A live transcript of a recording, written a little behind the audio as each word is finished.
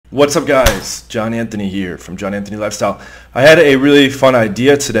What's up, guys? John Anthony here from John Anthony Lifestyle. I had a really fun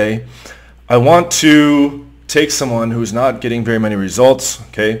idea today. I want to take someone who's not getting very many results,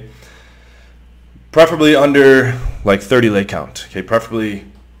 okay? Preferably under like 30 leg count, okay? Preferably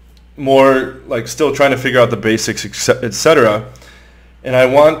more like still trying to figure out the basics, etc. And I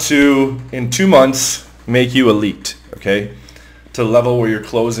want to, in 2 months, make you elite, okay? To the level where you're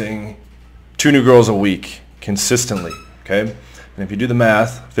closing 2 new girls a week consistently, okay? And if you do the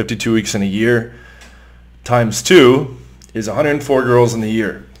math, 52 weeks in a year times 2 is 104 girls in the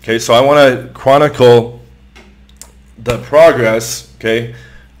year. Okay, so I want to chronicle the progress, okay,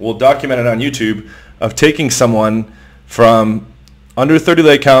 we'll document it on YouTube, of taking someone from under 30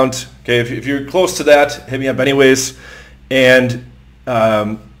 leg count, okay, if you're close to that, hit me up anyways, and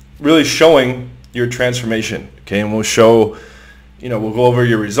really showing your transformation, okay, and we'll show, we'll go over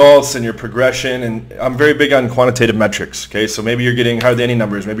your results and your progression, and I'm very big on quantitative metrics, okay, so maybe you're getting hardly any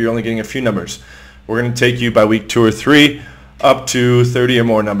numbers, maybe you're only getting a few numbers. We're going to take you by week 2 or 3 up to 30 or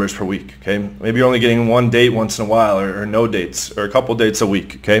more numbers per week, okay, maybe you're only getting one date once in a while, or no dates, or a couple dates a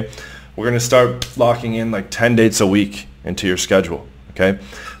week, okay. We're going to start locking in like 10 dates a week into your schedule, okay.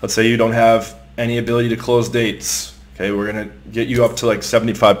 Let's say you don't have any ability to close dates, okay, we're going to get you up to like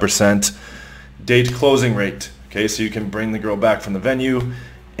 75% date closing rate. Okay, so you can bring the girl back from the venue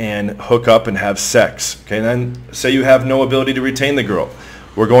and hook up and have sex. Okay, and then say you have no ability to retain the girl.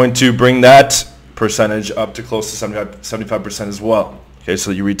 We're going to bring that percentage up to close to 75% as well. Okay,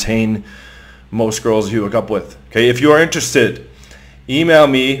 so you retain most girls you hook up with. Okay, if you are interested, email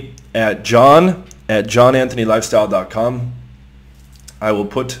me at john@johnanthonylifestyle.com. I will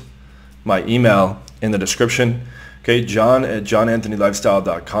put my email in the description. Okay,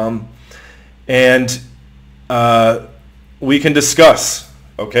 john@johnanthonylifestyle.com. And we can discuss,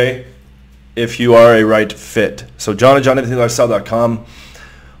 okay, if you are a right fit. So john@johnanthonylifestyle.com,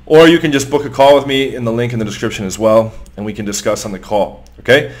 or you can just book a call with me in the link in the description as well, and we can discuss on the call,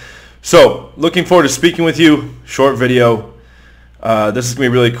 okay? So looking forward to speaking with you. Short video. This is going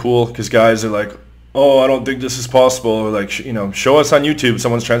to be really cool because guys are like, oh, I don't think this is possible, or like, show us on YouTube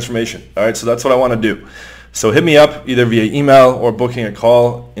someone's transformation. All right, so that's what I want to do. So hit me up either via email or booking a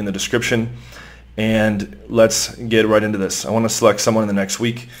call in the description. And let's get right into this. I want to select someone in the next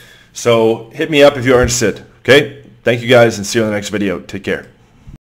week. So hit me up if you are interested. Okay? Thank you guys, and see you in the next video. Take care.